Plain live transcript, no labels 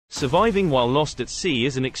Surviving while lost at sea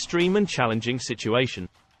is an extreme and challenging situation.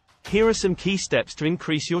 Here are some key steps to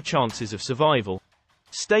increase your chances of survival.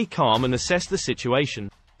 Stay calm and assess the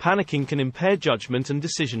situation. Panicking can impair judgment and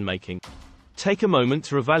decision-making. Take a moment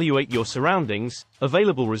to evaluate your surroundings,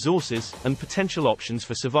 available resources, and potential options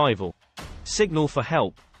for survival. Signal for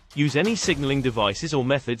help. Use any signaling devices or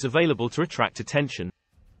methods available to attract attention.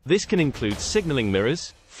 This can include signaling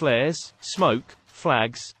mirrors, flares, smoke,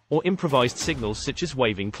 flags, or improvised signals such as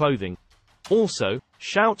waving clothing. Also,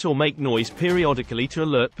 shout or make noise periodically to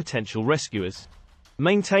alert potential rescuers.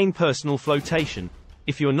 Maintain personal flotation.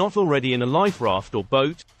 If you're not already in a life raft or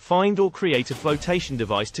boat, find or create a flotation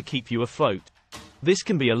device to keep you afloat. This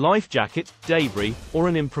can be a life jacket, debris, or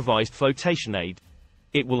an improvised flotation aid.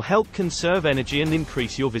 It will help conserve energy and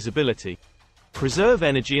increase your visibility. Preserve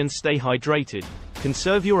energy and stay hydrated.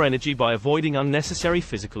 Conserve your energy by avoiding unnecessary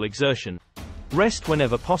physical exertion. Rest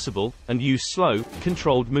whenever possible, and use slow,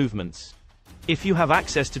 controlled movements. If you have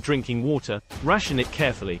access to drinking water, ration it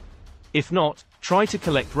carefully. If not, try to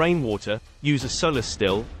collect rainwater, use a solar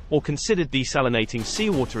still, or consider desalinating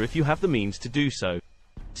seawater if you have the means to do so.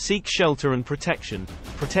 Seek shelter and protection.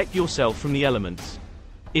 Protect yourself from the elements.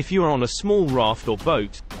 If you are on a small raft or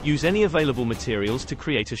boat, use any available materials to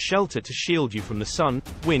create a shelter to shield you from the sun,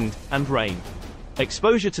 wind, and rain.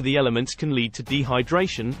 Exposure to the elements can lead to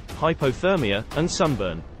dehydration, hypothermia, and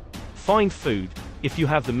sunburn. Find food. If you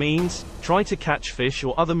have the means, try to catch fish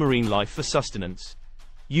or other marine life for sustenance.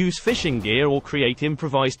 Use fishing gear or create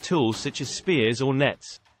improvised tools such as spears or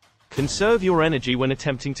nets. Conserve your energy when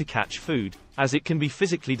attempting to catch food, as it can be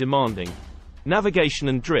physically demanding. Navigation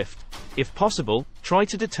and drift. If possible, try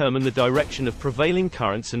to determine the direction of prevailing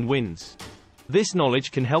currents and winds. This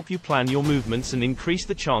knowledge can help you plan your movements and increase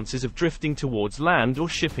the chances of drifting towards land or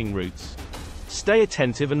shipping routes. Stay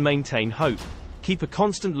attentive and maintain hope. Keep a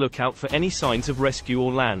constant lookout for any signs of rescue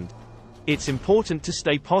or land. It's important to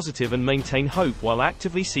stay positive and maintain hope while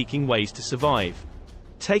actively seeking ways to survive.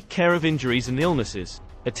 Take care of injuries and illnesses.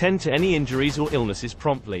 Attend to any injuries or illnesses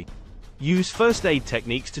promptly. Use first aid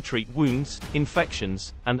techniques to treat wounds,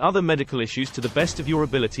 infections, and other medical issues to the best of your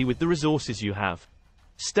ability with the resources you have.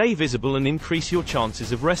 Stay visible and increase your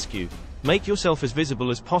chances of rescue. Make yourself as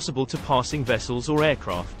visible as possible to passing vessels or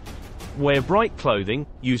aircraft. Wear bright clothing,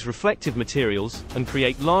 use reflective materials, and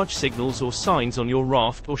create large signals or signs on your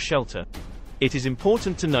raft or shelter. It is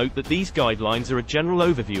important to note that these guidelines are a general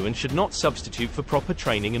overview and should not substitute for proper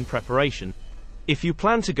training and preparation. If you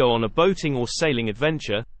plan to go on a boating or sailing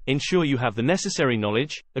adventure, ensure you have the necessary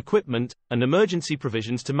knowledge, equipment, and emergency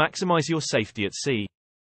provisions to maximize your safety at sea.